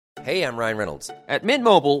Hey, I'm Ryan Reynolds. At Mint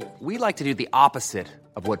Mobile, we like to do the opposite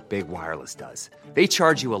of what Big Wireless does. They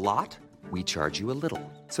charge you a lot, we charge you a little.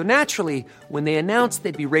 So naturally, when they announced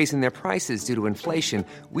they'd be raising their prices due to inflation,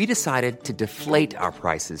 we decided to deflate our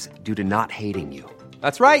prices due to not hating you.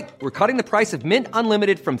 That's right. We're cutting the price of Mint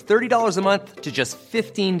Unlimited from $30 a month to just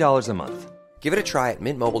 $15 a month. Give it a try at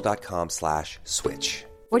mintmobile.com/switch.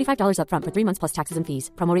 $45 up front for 3 months plus taxes and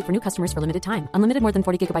fees. Promo rate for new customers for limited time. Unlimited more than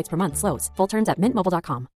 40 gigabytes per month. Slows full terms at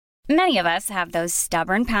mintmobile.com. Many of us have those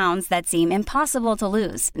stubborn pounds that seem impossible to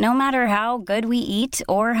lose, no matter how good we eat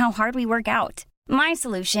or how hard we work out. My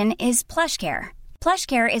solution is PlushCare.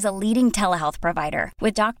 PlushCare is a leading telehealth provider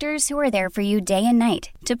with doctors who are there for you day and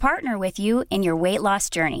night to partner with you in your weight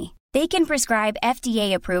loss journey. They can prescribe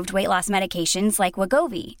FDA-approved weight loss medications like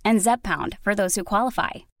Wegovy and Zepbound for those who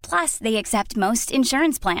qualify. Plus, they accept most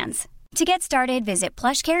insurance plans. To get started, visit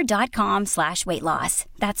plushcare.com/weightloss.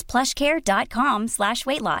 That's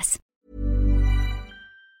plushcare.com/weightloss.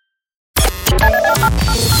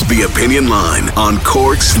 The Opinion Line on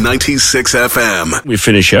Cork's 96 FM. We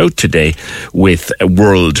finish out today with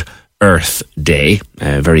World Earth Day,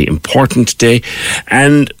 a very important day,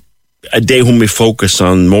 and a day when we focus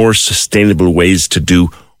on more sustainable ways to do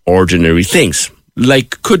ordinary things.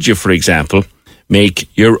 Like, could you, for example, make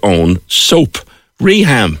your own soap?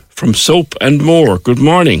 Reham from Soap and More. Good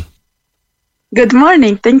morning. Good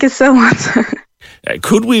morning. Thank you so much.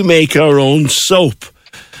 Could we make our own soap?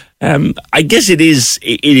 I guess it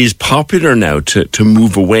is popular now to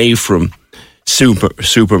move away from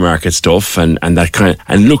supermarket stuff and that kind of,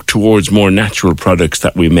 and look towards more natural products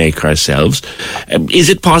that we make ourselves. Is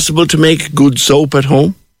it possible to make good soap at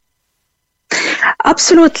home?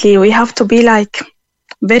 Absolutely. We have to be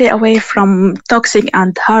very away from toxic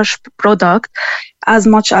and harsh product as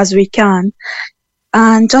much as we can,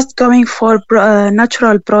 and just going for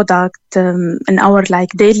natural product in our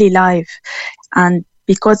daily life. And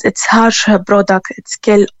because it's harsh product, it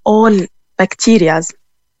kills all bacteria.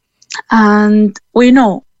 And we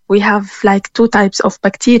know we have 2 types of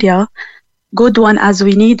bacteria, good one as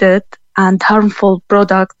we need it, and harmful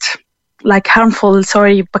product,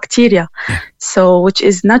 bacteria. So, which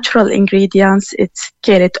is natural ingredients, it's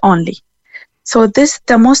kill it only. So this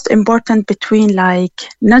the most important between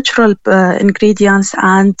natural ingredients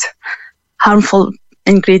and harmful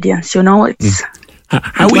ingredients, it's...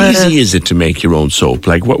 How easy is it to make your own soap?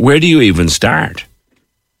 Where do you even start?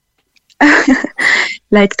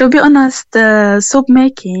 To be honest, soap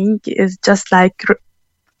making is just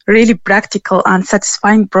really practical and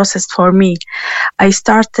satisfying process for me. I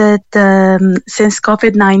started since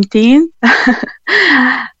COVID-19.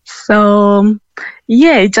 So,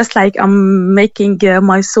 yeah, just I'm making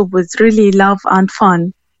my soap with really love and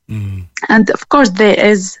fun. Mm. And of course, there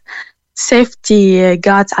is safety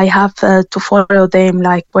guards. I have to follow them,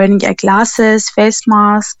 wearing glasses, face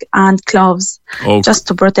mask, and gloves, just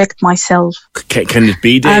to protect myself. Can it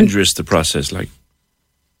be dangerous, the process?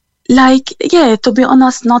 Yeah, to be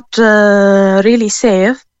honest, not really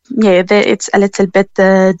safe. Yeah, it's a little bit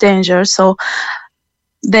dangerous. So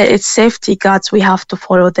it's safety guards. We have to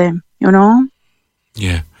follow them,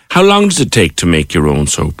 Yeah. How long does it take to make your own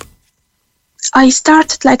soap? I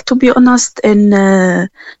started, to be honest, in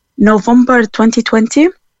November 2020.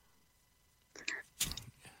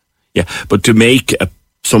 Yeah, but to make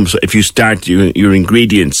if you start your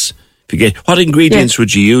ingredients, what ingredients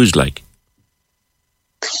would you use?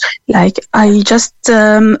 I just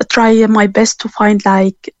try my best to find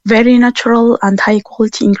very natural and high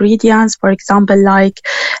quality ingredients. For example,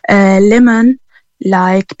 lemon,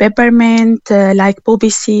 peppermint,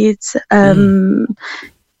 poppy seeds.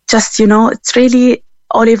 Just it's really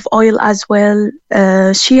olive oil as well,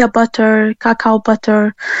 shea butter, cacao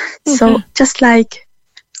butter. Mm-hmm. So just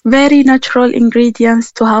very natural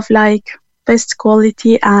ingredients to have best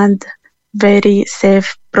quality and very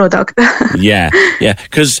safe product. Yeah,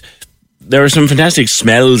 because there are some fantastic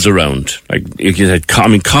smells around. You said,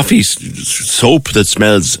 coffee soap that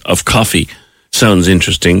smells of coffee sounds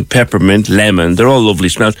interesting. Peppermint, lemon, they're all lovely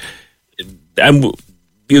smells. And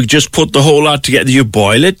you just put the whole lot together. You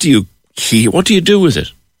boil it? What do you do with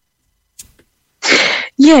it?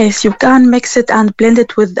 Yes, you can mix it and blend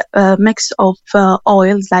it with a mix of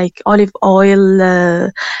oils like olive oil,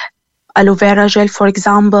 aloe vera gel, for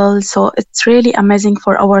example. So it's really amazing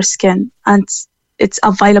for our skin, and it's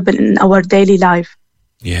available in our daily life.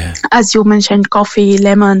 Yeah. As you mentioned, coffee,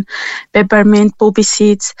 lemon, peppermint, poppy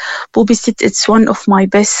seeds. Poppy seeds, it's one of my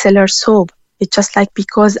best-seller soap. It's just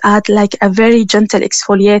because add a very gentle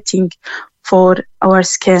exfoliating for our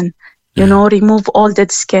skin. Remove all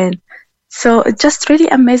dead skin. So just really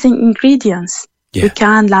amazing ingredients. Yeah. We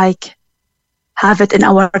can have it in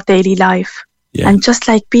our daily life. Yeah. And just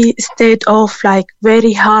like be instead of like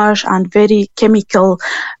very harsh and very chemical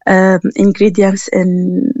ingredients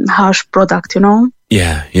in harsh product, you know?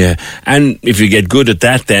 Yeah, yeah. And if you get good at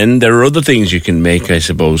that, then there are other things you can make, I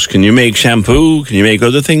suppose. Can you make shampoo? Can you make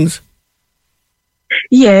other things?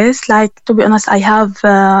 Yes, like to be honest, I have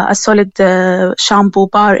a solid shampoo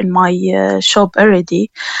bar in my shop already.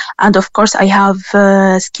 And of course, I have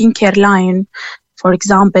skincare line. For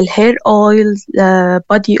example, hair oil,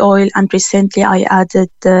 body oil, and recently I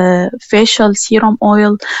added facial serum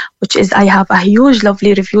oil, which is, I have a huge,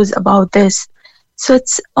 lovely reviews about this. So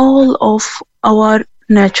it's all of our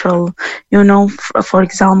natural, you know, for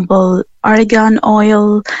example, argan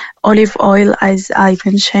oil, olive oil, as I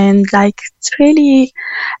mentioned, like it's really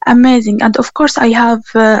amazing. And of course, I have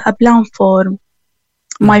a plan for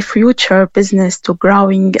my future business to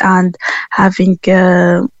growing and having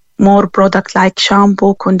more product like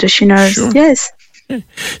shampoo, conditioners. Sure. Yes.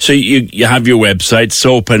 So you have your website,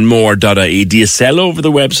 soapandmore.ie. Do you sell over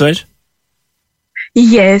the website?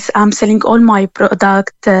 Yes, I'm selling all my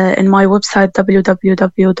product in my website,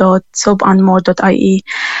 www.soapandmore.ie.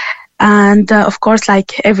 And of course,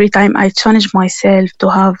 like every time I challenge myself to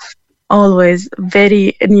have always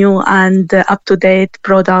very new and up-to-date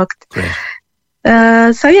product. Great.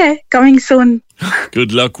 So yeah, coming soon.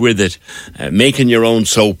 Good luck with it. Making your own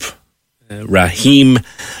soap. Rahim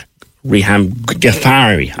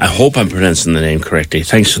Ghaffari. I hope I'm pronouncing the name correctly.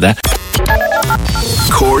 Thanks for that.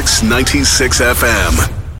 Cork's 96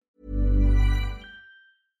 FM.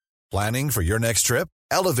 Planning for your next trip?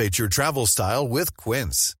 Elevate your travel style with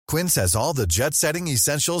Quince. Quince has all the jet-setting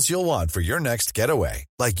essentials you'll want for your next getaway,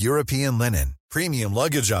 like European linen, premium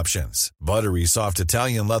luggage options, buttery soft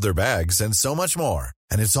Italian leather bags, and so much more.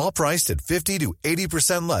 And it's all priced at 50 to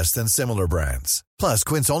 80% less than similar brands. Plus,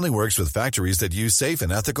 Quince only works with factories that use safe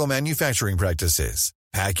and ethical manufacturing practices.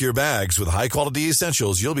 Pack your bags with high-quality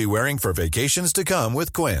essentials you'll be wearing for vacations to come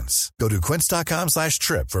with Quince. Go to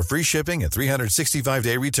quince.com/trip for free shipping and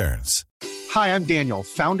 365-day returns. Hi, I'm Daniel,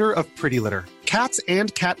 founder of Pretty Litter. Cats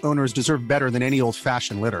and cat owners deserve better than any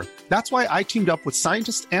old-fashioned litter. That's why I teamed up with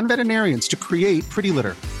scientists and veterinarians to create Pretty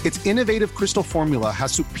Litter. Its innovative crystal formula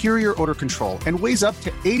has superior odor control and weighs up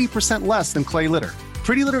to 80% less than clay litter.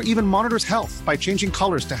 Pretty Litter even monitors health by changing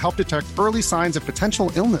colors to help detect early signs of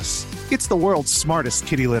potential illness. It's the world's smartest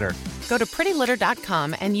kitty litter. Go to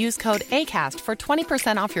prettylitter.com and use code ACAST for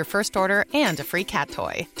 20% off your first order and a free cat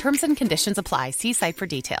toy. Terms and conditions apply. See site for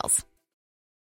details.